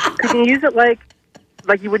 Yeah. Can you use it like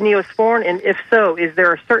you would Neosporin? And if so, is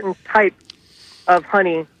there a certain type of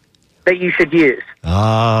honey that you should use?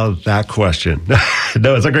 That question.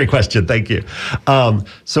 No, it's a great question. Thank you.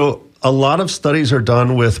 So a lot of studies are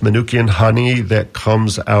done with Manukian honey that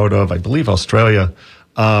comes out of, I believe, Australia.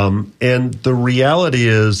 And the reality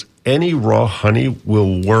is any raw honey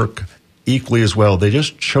will work equally as well. They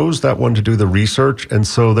just chose that one to do the research. And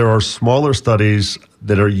so there are smaller studies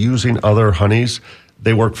that are using other honeys.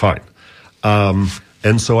 They work fine.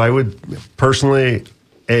 And so I would personally,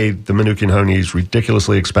 the Manukian honey is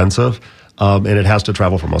ridiculously expensive. And it has to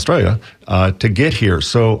travel from Australia to get here.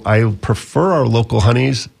 So I prefer our local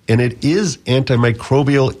honeys, and it is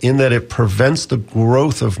antimicrobial in that it prevents the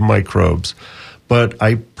growth of microbes. But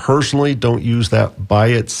I personally don't use that by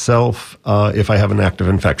itself if I have an active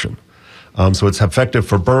infection. So it's effective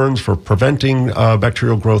for burns, for preventing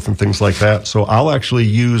bacterial growth and things like that. So I'll actually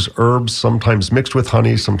use herbs, sometimes mixed with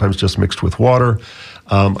honey, sometimes just mixed with water.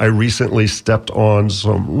 I recently stepped on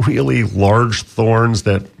some really large thorns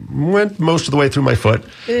that went most of the way through my foot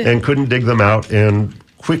and couldn't dig them out, and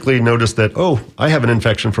quickly noticed that, I have an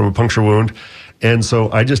infection from a puncture wound. And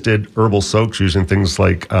so I just did herbal soaks using things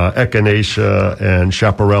like echinacea and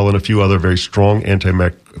chaparral and a few other very strong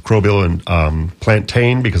antimicrobial, and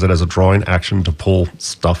plantain, because it has a drawing action to pull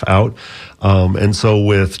stuff out. And so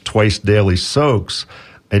with twice daily soaks,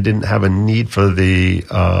 I didn't have a need for the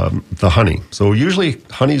honey. So usually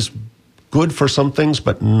honey's good for some things,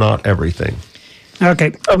 but not everything.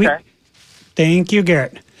 Okay. Okay. Thank you,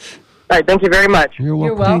 Garrett. All right. Thank you very much.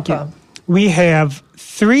 You're welcome. We have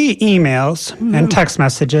 3 emails and text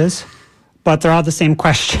messages, but they're all the same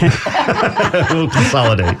question. We'll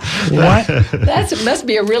consolidate. What? That must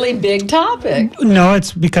be a really big topic. No,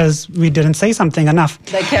 it's because we didn't say something enough.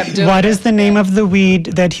 They kept doing What it. is the name of the weed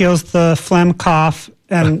that heals the phlegm, cough,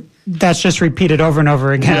 and that's just repeated over and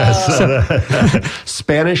over again? Yes.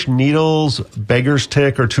 Spanish needles, beggar's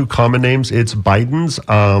tick are 2 common names. It's Bidens,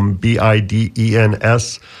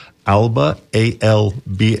 Bidens, Alba,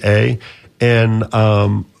 Alba. And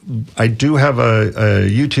I do have a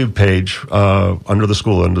YouTube page under the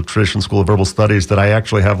school, under the Tradition School of Herbal Studies, that I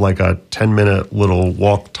actually have like a 10-minute little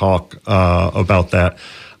walk talk about that.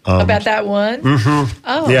 About that one? Mm-hmm.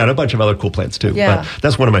 Oh. Yeah, and a bunch of other cool plants too. Yeah. But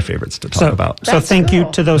that's one of my favorites to talk about. So thank you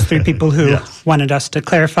to those 3 people who Yes. wanted us to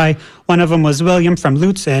clarify. One of them was William from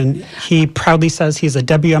Lutz, and he proudly says he's a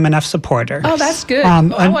WMNF supporter. Oh, that's good.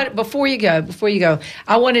 Before you go,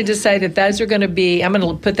 I wanted to say that those are going to be, I'm going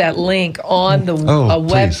to put that link on the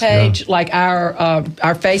web page, like our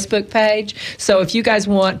Facebook page. So if you guys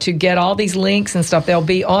want to get all these links and stuff, they'll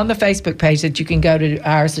be on the Facebook page that you can go to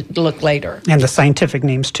ours to look later. And the scientific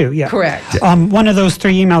names too, yeah. Correct. One of those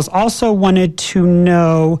 3 emails also wanted to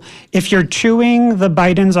know if you're chewing the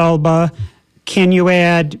Bidens Alba, can you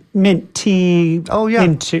add mint tea? Oh,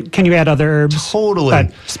 yeah. Can you add other herbs? Totally.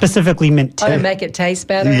 But specifically mint tea. To make it taste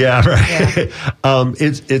better? Yeah, right. Yeah.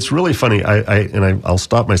 It's really funny. I'll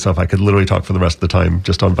stop myself. I could literally talk for the rest of the time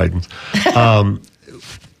just on Bidens.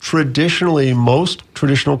 Traditionally, most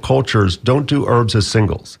traditional cultures don't do herbs as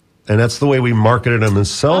singles. And that's the way we marketed them and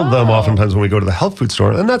sell them oftentimes when we go to the health food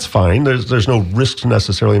store. And that's fine. There's no risks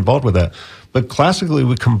necessarily involved with that. But classically,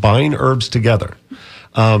 we combine herbs together.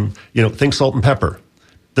 Think salt and pepper.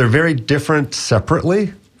 They're very different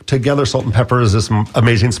separately. Together, salt and pepper is this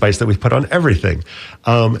amazing spice that we put on everything.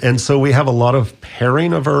 And so we have a lot of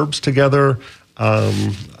pairing of herbs together.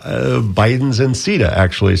 Bidens and Ceta,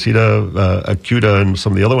 actually. Ceta acuta and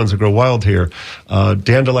some of the other ones that grow wild here.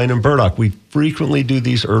 Dandelion and burdock. We frequently do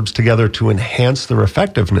these herbs together to enhance their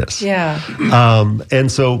effectiveness. Yeah.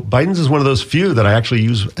 And so Bidens is one of those few that I actually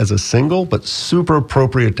use as a single, but super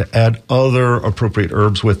appropriate to add other appropriate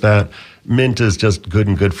herbs with that. Mint is just good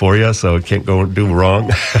and good for you, so it can't go and do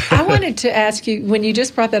wrong. I wanted to ask you, when you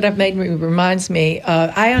just brought that up, reminds me,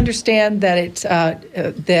 I understand that it's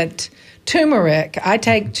that turmeric, I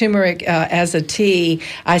take turmeric as a tea.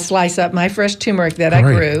 I slice up my fresh turmeric that I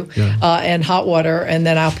grew in hot water, and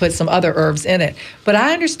then I'll put some other herbs in it. But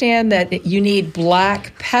I understand that you need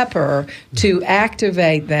black pepper to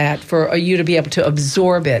activate that for you to be able to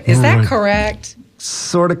absorb it. Is that correct?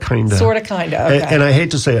 Sort of, kind of. Okay. And I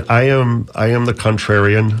hate to say it, I am the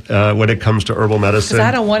contrarian when it comes to herbal medicine. Because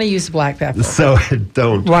I don't want to use black pepper. So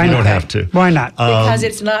don't. Why you not? don't have to. Why not? Because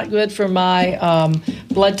it's not good for my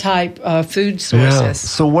blood type food sources. Yeah.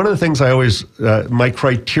 So one of the things I always, my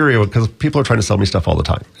criteria, because people are trying to sell me stuff all the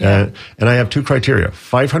time. Yeah. And I have 2 criteria,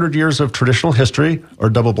 500 years of traditional history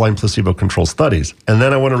or double-blind placebo-controlled studies. And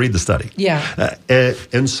then I want to read the study. Yeah.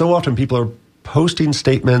 And so often people are posting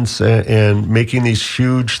statements and making these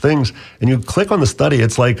huge things, and you click on the study,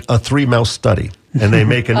 it's like a 3-mouse study. and they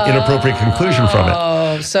make an inappropriate conclusion from it.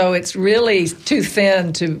 Oh, so it's really too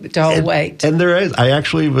thin to hold weight. And there is. I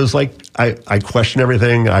actually was like, I question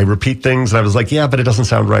everything. I repeat things. And I was like, yeah, but it doesn't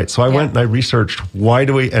sound right. So I went and I researched, why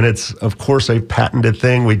do we, and it's, of course, a patented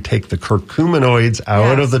thing. We take the curcuminoids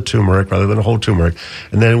out of the turmeric rather than a whole turmeric.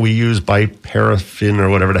 And then we use biparaffin or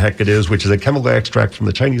whatever the heck it is, which is a chemical extract from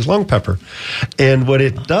the Chinese long pepper. And what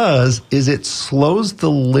it does is it slows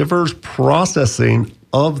the liver's processing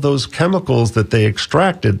of those chemicals that they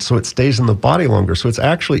extracted, so it stays in the body longer. So it's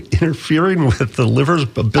actually interfering with the liver's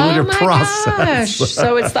ability to process. Gosh.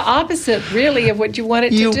 So it's the opposite, really, of what you want it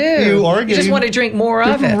to do. You just want to drink more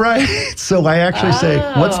of it. Right. So I actually say,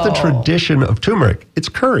 what's the tradition of turmeric? It's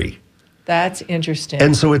curry. That's interesting.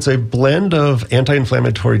 And so it's a blend of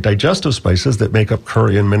anti-inflammatory digestive spices that make up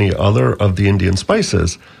curry and many other of the Indian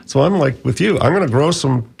spices. So I'm like with you, I'm going to grow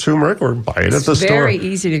some turmeric or buy it at the store. It's very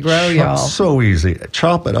easy to grow, y'all. So easy.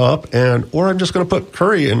 Chop it up, or I'm just going to put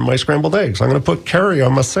curry in my scrambled eggs. I'm going to put curry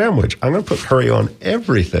on my sandwich. I'm going to put curry on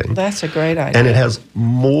everything. That's a great idea. And it has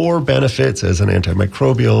more benefits as an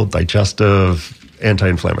antimicrobial, digestive,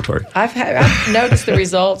 anti-inflammatory. I've noticed the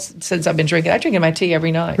results since I've been drinking. I drink in my tea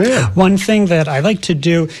every night. Yeah. One thing that I like to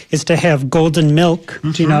do is to have golden milk.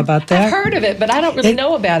 Do you know about that? I've heard of it, but I don't really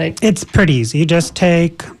know about it. It's pretty easy. You just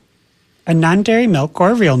take a non-dairy milk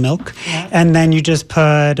or real milk, and then you just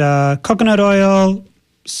put coconut oil,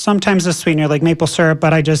 sometimes a sweetener like maple syrup,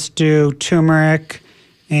 but I just do turmeric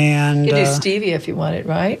and... You can do stevia if you want it,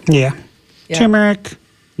 right? Yeah. Turmeric,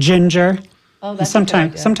 ginger. Oh, that's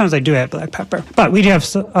sometimes I do add black pepper. But we do have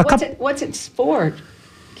a couple... What's it for,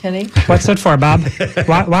 Kenny? What's it for, Bob?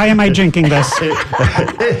 Why am I drinking this?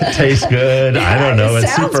 It tastes good. I don't know.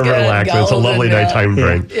 It's super relaxing. It's a lovely nighttime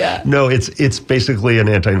drink. Yeah. No, it's basically an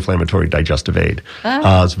anti-inflammatory digestive aid.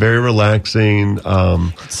 It's very relaxing.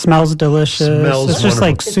 It smells delicious. It's just wonderful.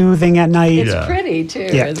 like soothing at night. It's pretty, too.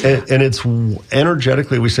 Yeah. And it's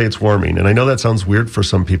energetically, we say it's warming. And I know that sounds weird for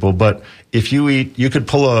some people, but if you could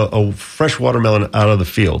pull a fresh watermelon out of the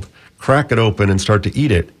field, crack it open and start to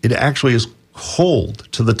eat it, it actually is cold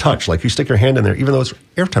to the touch, like you stick your hand in there, even though it's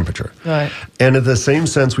air temperature. Right. And in the same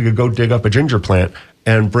sense, we could go dig up a ginger plant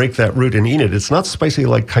and break that root and eat it. It's not spicy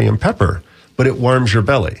like cayenne pepper, but it warms your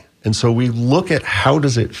belly. And so we look at how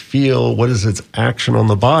does it feel, what is its action on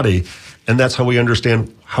the body, and that's how we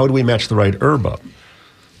understand how do we match the right herb up.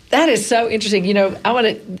 That is so interesting. You know, I want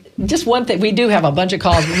to, just one thing, we do have a bunch of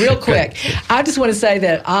calls, but real quick. I just want to say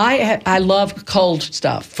that I love cold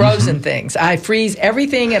stuff, frozen things. I freeze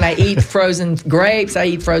everything and I eat frozen grapes, I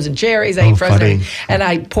eat frozen cherries, I eat frozen, and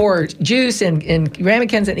I pour juice in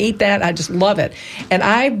ramekins and eat that. I just love it.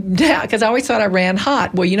 And because I always thought I ran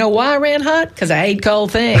hot. Well, you know why I ran hot? Because I ate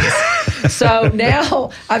cold things. So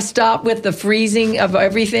now I've stopped with the freezing of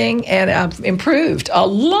everything and I've improved a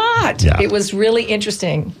lot. Yeah. It was really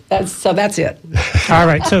interesting. That's it. All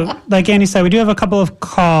right. So like Annie said, we do have a couple of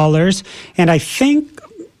callers, and I think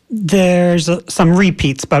there's some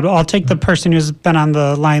repeats, but I'll take the person who's been on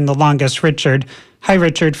the line the longest, Richard. Hi,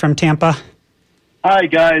 Richard from Tampa. Hi,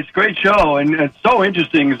 guys. Great show. And it's so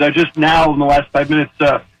interesting because I just now in the last 5 minutes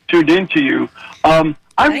tuned into you. I'm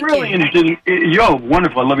really interested in,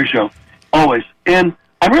 wonderful. I love your show. Always. And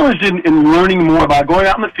I'm really interested in learning more about going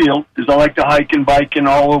out in the field, because I like to hike and bike and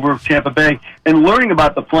all over Tampa Bay, and learning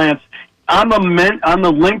about the plants. On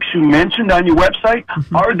the links you mentioned on your website,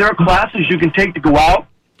 are there classes you can take to go out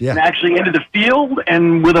and actually into the field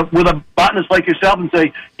and with a botanist like yourself and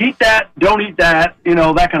say, eat that, don't eat that,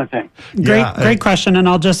 that kind of thing? Great question, and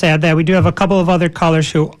I'll just add that we do have a couple of other callers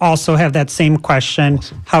who also have that same question,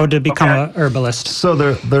 how to become a herbalist. So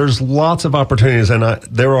there's lots of opportunities, and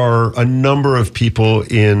there are a number of people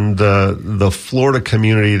in the Florida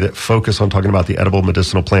community that focus on talking about the edible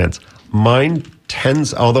medicinal plants. Mine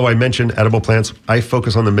tends, although I mentioned edible plants, I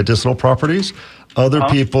focus on the medicinal properties. Other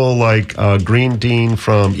people like Green Dean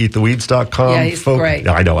from eattheweeds.com. Yeah, he's great.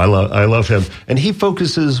 I know, I love him. And he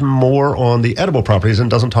focuses more on the edible properties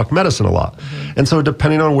and doesn't talk medicine a lot. Mm-hmm. And so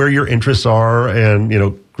depending on where your interests are, and,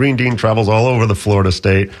 Green Dean travels all over the Florida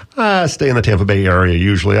state. I stay in the Tampa Bay area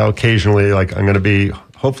usually. I'll occasionally, I'm going to be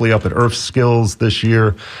hopefully up at Earth Skills this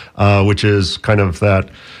year, which is kind of that...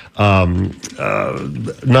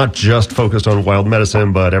 not just focused on wild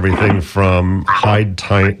medicine, but everything from hide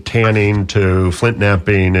tanning to flint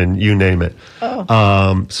napping and you name it.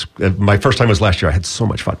 My first time was last year. I had so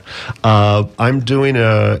much fun. I'm doing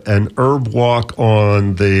an herb walk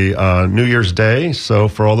on the New Year's Day. So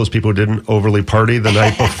for all those people who didn't overly party the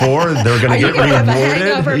night before, they're going to get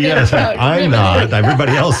rewarded. Yes, I'm not.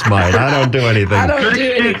 Everybody else might. I don't do anything. I don't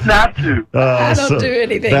do anything. Not to. I don't do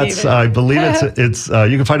anything. I believe it's.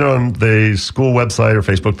 You can find find it on the school website or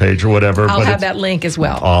Facebook page or whatever. I'll have that link as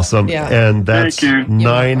well. Awesome. Yeah. And that's Thank you.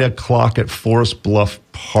 9 o'clock at Forest Bluff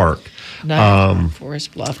Park.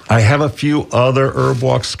 Forest Bluff. I have a few other herb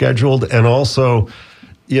walks scheduled, and also,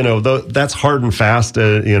 that's hard and fast.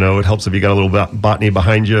 It helps if you got a little botany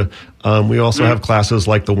behind you. We also have classes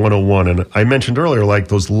like the 101, and I mentioned earlier, like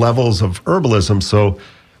those levels of herbalism. So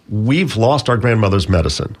we've lost our grandmother's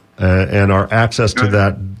medicine and our access to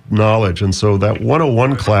that knowledge. And so that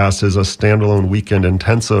 101 class is a standalone weekend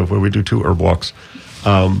intensive where we do 2 herb walks.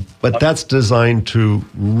 But that's designed to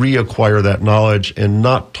reacquire that knowledge, and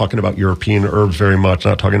not talking about European herbs very much,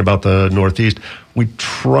 not talking about the Northeast. We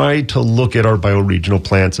try to look at our bioregional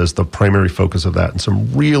plants as the primary focus of that, and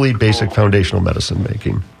some really basic foundational medicine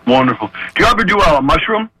making. Wonderful. Do you ever do a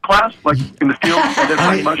mushroom class, like in the field?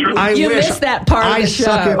 Mushrooms? You missed that part of the show.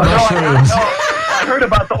 suck at No, mushrooms. I heard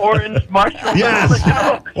about the orange mushroom. Yes.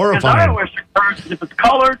 Horrifying. I always encourage, if it's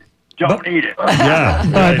colored, don't eat it. Yeah.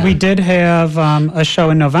 But right. we did have a show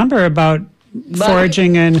in November about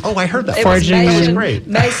foraging and Oh, I heard that. It was foraging That was and great.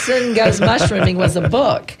 Mason Goes Mushrooming was a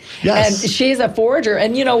book. Yes. And she's a forager.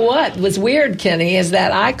 And you know what was weird, Kenny, is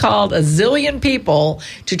that I called a zillion people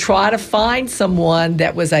to try to find someone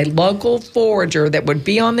that was a local forager that would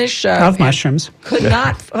be on this show. of and mushrooms. Could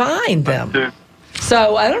not find them.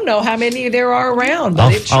 So I don't know how many there are around.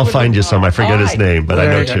 But it sure I'll would find be you some. I forget all his right. name, but I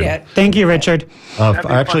know Very two. good. Thank you, Richard.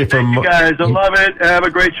 Actually, Thank you guys. I love it. Have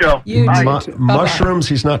a great show. You Bye. too. Bye-bye. mushrooms,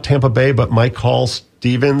 he's not Tampa Bay, but Mike Hall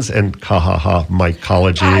Stevens and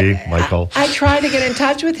Mycology. Michael. I tried to get in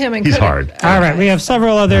touch with him and He's couldn't. hard. All right, we have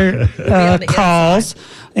several other on the calls.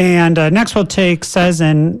 And next we'll take Says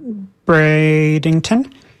in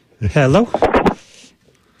Bradenton. Hello.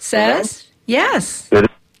 Says? Yes.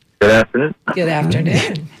 Good afternoon. Good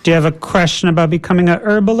afternoon. Do you have a question about becoming a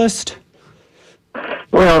herbalist?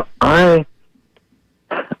 Well,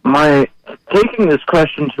 taking this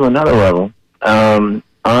question to another level,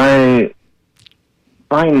 I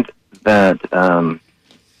find that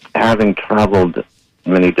having traveled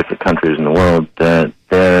many different countries in the world,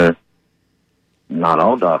 that not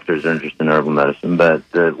all doctors are interested in herbal medicine, but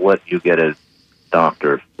what you get a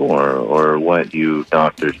doctor for, or what you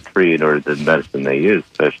doctors treat, or the medicine they use,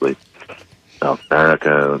 especially South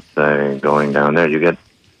America, let's say, going down there, you get,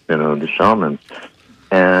 the shamans,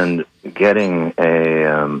 and getting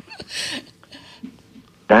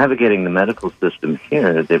navigating the medical system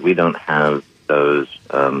here, that we don't have those,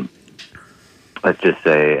 let's just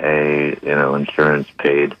say insurance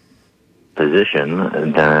paid physician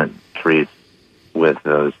that treats with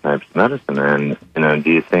those types of medicine. And,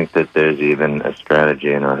 do you think that there's even a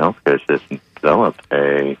strategy in our healthcare system to develop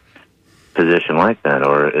a position like that,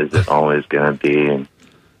 or is it always going to be, I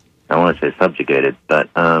don't want to say subjugated, but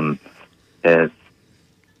it's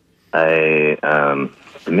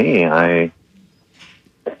to me, I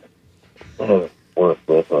work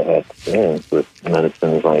with or have experience with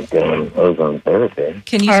medicines like ozone therapy.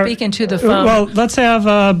 Can you speak into the phone? Well, let's have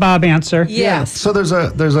Bob answer. Yes. So there's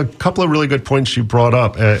a couple of really good points you brought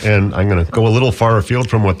up, and I'm going to go a little far afield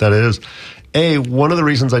from what that is. One of the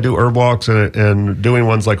reasons I do herb walks and doing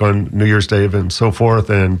ones like on New Year's Day and so forth,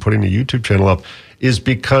 and putting a YouTube channel up, is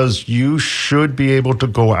because you should be able to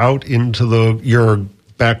go out into your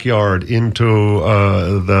backyard, into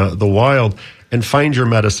the wild, and find your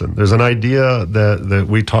medicine. There's an idea that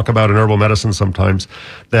we talk about in herbal medicine sometimes,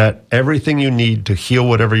 that everything you need to heal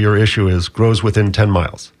whatever your issue is grows within 10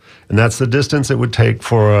 miles. And that's the distance it would take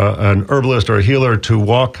for an herbalist or a healer to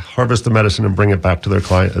walk, harvest the medicine, and bring it back to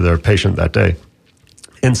their patient that day.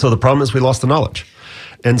 And so the problem is we lost the knowledge.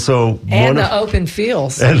 And so the open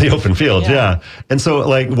fields. And the open fields, yeah. And so,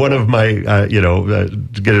 one of my, to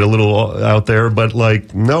get it a little out there, but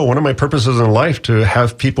one of my purposes in life to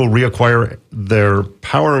have people reacquire their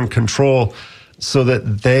power and control so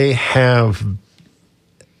that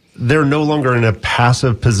they're no longer in a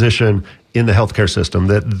passive position in the healthcare system,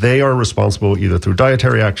 that they are responsible either through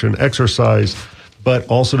dietary action, exercise, but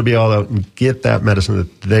also to be able to get that medicine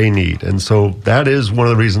that they need. And so that is one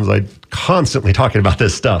of the reasons I'm constantly talking about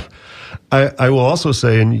this stuff. I will also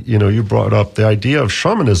say, and you brought up the idea of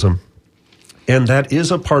shamanism, and that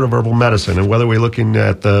is a part of herbal medicine. And whether we're looking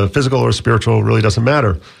at the physical or spiritual really doesn't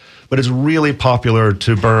matter. But it's really popular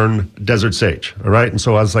to burn desert sage, all right? And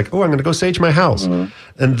so I was like, I'm going to go sage my house.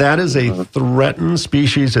 Mm-hmm. And that is a threatened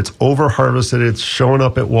species. It's over-harvested. It's showing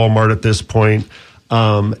up at Walmart at this point.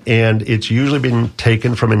 And it's usually been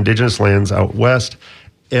taken from indigenous lands out west.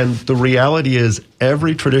 And the reality is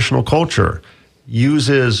every traditional culture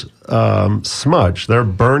uses smudge. They're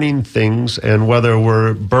burning things, and whether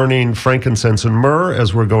we're burning frankincense and myrrh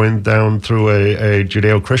as we're going down through a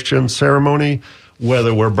Judeo-Christian ceremony,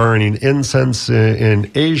 whether we're burning incense in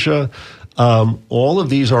Asia, all of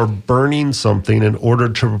these are burning something in order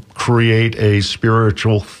to create a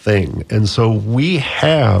spiritual thing. And so we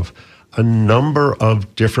have a number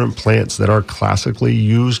of different plants that are classically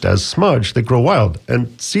used as smudge that grow wild,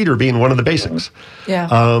 and cedar being one of the basics.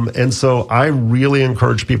 Yeah. And so I really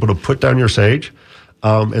encourage people to put down your sage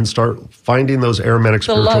and start finding those aromatic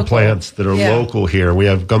spiritual plants that are local here. We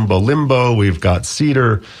have gumbo limbo, we've got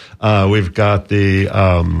cedar, we've got the...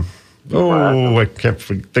 I can't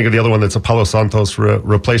think of the other one that's a Palo Santos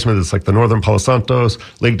replacement. It's like the Northern Palo Santos,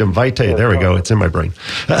 Ligdum Vitae. There we go. It's in my brain.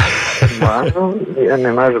 I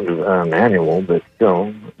mean, mine's manual, but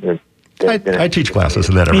still. I teach classes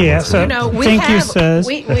in that every once in a while. Thank you, sis.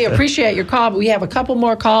 We appreciate your call, but we have a couple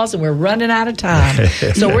more calls, and we're running out of time.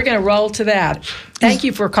 So we're going to roll to that. Thank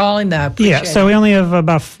you for calling, though. So we only have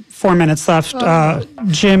about 4 minutes left.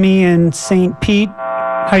 Jimmy in St. Pete.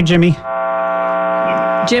 Hi, Jimmy.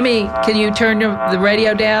 Jimmy, can you turn the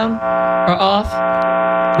radio down or off?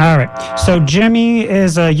 All right. So Jimmy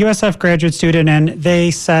is a USF graduate student, and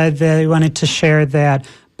they said they wanted to share that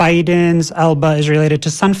Biden's Elba is related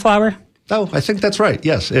to sunflower. Oh, I think that's right.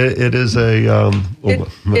 Yes, it is a...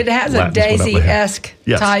 it has a daisy-esque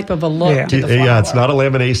type of a look to the flower. Yeah, it's not a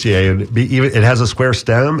Laminaceae. It has a square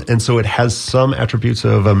stem, and so it has some attributes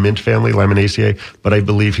of a mint family, Laminaceae, but I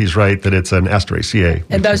believe he's right that it's an Asteraceae.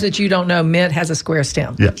 And those that you don't know, mint has a square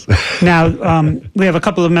stem. Yes. Now, we have a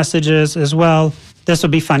couple of messages as well. This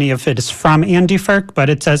would be funny if it is from Andy Firk, but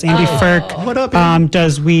it says Andy Firk what up,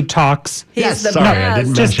 does Weed Talks. He's the Sorry, best. I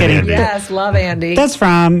didn't Just mention kidding. Andy. Yes, love Andy. That's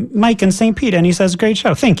from Mike in St. Pete, and he says, great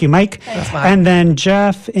show. Thank you, Mike. Thanks, Mike. And then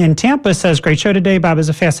Jeff in Tampa says, great show today. Bob is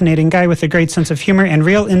a fascinating guy with a great sense of humor and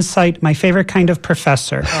real insight. My favorite kind of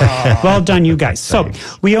professor. Well done, you guys. So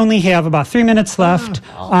we only have about 3 minutes left.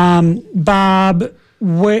 Bob,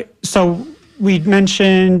 so we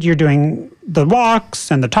mentioned you're doing the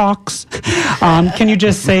walks and the talks. Can you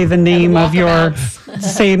just say the name of your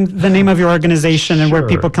organization and where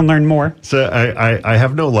people can learn more? So I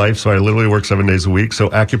have no life, so I literally work 7 days a week. So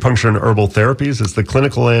Acupuncture and Herbal Therapies is the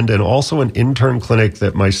clinical end, and also an intern clinic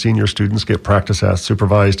that my senior students get practice at,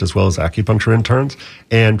 supervised, as well as acupuncture interns,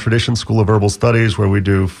 and Tradition School of Herbal Studies, where we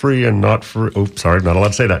do free and not free. Oh, sorry, not allowed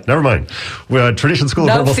to say that. Never mind. Tradition School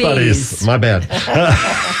of Herbal Studies. My bad.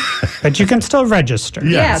 But you can still register.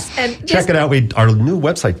 Yes. And check it out. Our new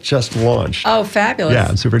website just launched. Oh, fabulous. Yeah,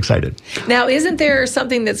 I'm super excited. Now, isn't there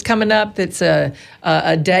something that's coming up that's a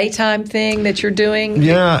daytime thing that you're doing?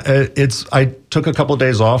 Yeah, I took a couple of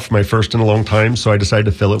days off, my first in a long time, so I decided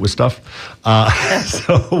to fill it with stuff.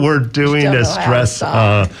 So we're doing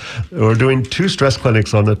we're doing 2 stress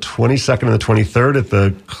clinics on the 22nd and the 23rd at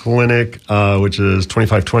the clinic, which is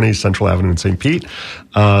 2520 Central Avenue in St. Pete.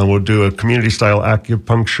 We'll do a community-style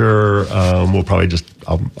acupuncture. We'll probably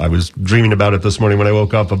I was dreaming about it this morning when I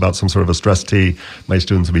woke up about some sort of a stress tea. My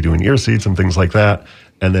students will be doing ear seeds and things like that.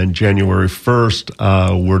 And then January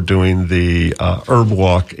 1st, we're doing the herb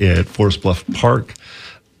walk at Forest Bluff Park.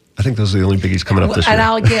 I think those are the only biggies coming up this year.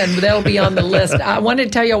 And they'll be on the list. I wanted to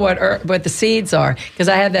tell you what the seeds are, because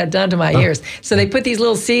I had that done to my ears. So they put these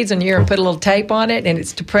little seeds in your ear and put a little tape on it, and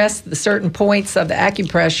it's to press the certain points of the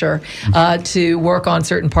acupressure to work on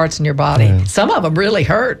certain parts in your body. Yeah. Some of them really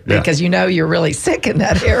hurt because you're really sick in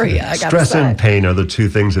that area. I Stress and pain are the 2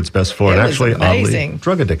 things it's best for, and actually, oddly,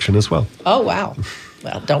 drug addiction as well. Oh, wow.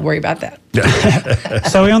 Well, don't worry about that.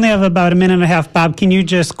 So we only have about a minute and a half. Bob, can you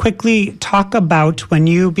just quickly talk about when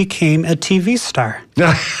you became a TV star?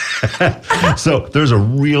 So there's a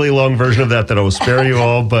really long version of that I will spare you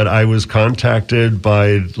all, but I was contacted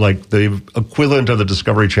by the equivalent of the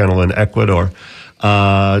Discovery Channel in Ecuador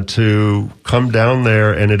to come down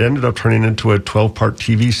there, and it ended up turning into a 12-part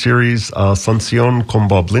TV series, Sanción con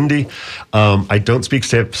Bob Lindy. I don't speak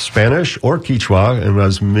Spanish or Quechua, and I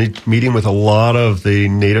was meeting with a lot of the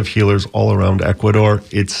native healers all around Ecuador.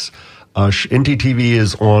 It's NTTV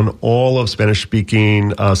is on all of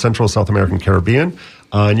Spanish-speaking Central South American Caribbean.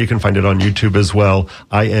 And you can find it on YouTube as well,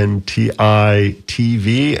 INTI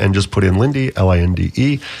TV, and just put in Lindy,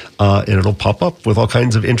 Linde, and it'll pop up with all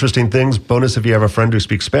kinds of interesting things. Bonus if you have a friend who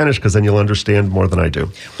speaks Spanish, because then you'll understand more than I do.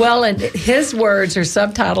 Well, and his words are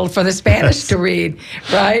subtitled for the Spanish to read,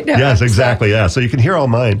 right? Yes, exactly, yeah. So you can hear all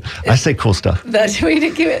mine. I say cool stuff. We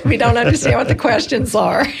don't understand what the questions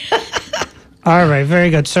are. All right, very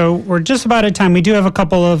good. So we're just about at time. We do have a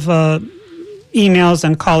couple of emails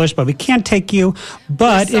and callers, but we can't take you.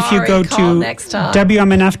 But if you go to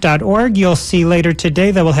WMNF.org, you'll see later today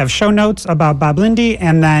that we'll have show notes about Bob Lindy,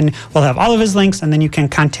 and then we'll have all of his links, and then you can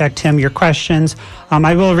contact him, your questions.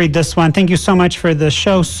 I will read this one. Thank you so much for the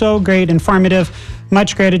show. So great, informative.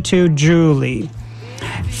 Much gratitude, Julie.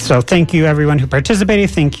 So thank you, everyone who participated.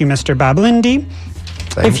 Thank you, Mr. Bob Lindy.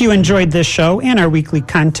 If you enjoyed this show and our weekly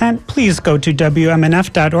content, please go to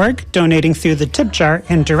WMNF.org, donating through the tip jar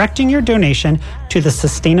and directing your donation to the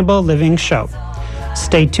Sustainable Living Show.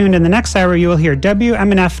 Stay tuned. In the next hour, you will hear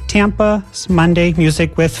WMNF Tampa's Monday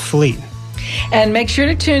Music with Flea. And make sure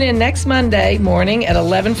to tune in next Monday morning at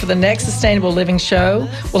 11 for the next Sustainable Living Show.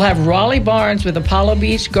 We'll have Raleigh Barnes with Apollo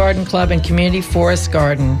Beach Garden Club and Community Forest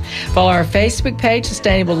Garden. Follow our Facebook page,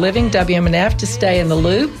 Sustainable Living WMNF, to stay in the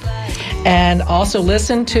loop. And also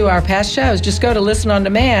listen to our past shows. Just go to Listen on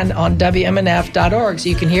Demand on WMNF.org so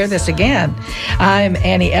you can hear this again. I'm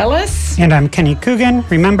Annie Ellis. And I'm Kenny Coogan.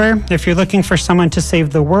 Remember, if you're looking for someone to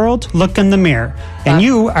save the world, look in the mirror. And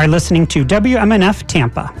you are listening to WMNF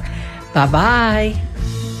Tampa. Bye-bye.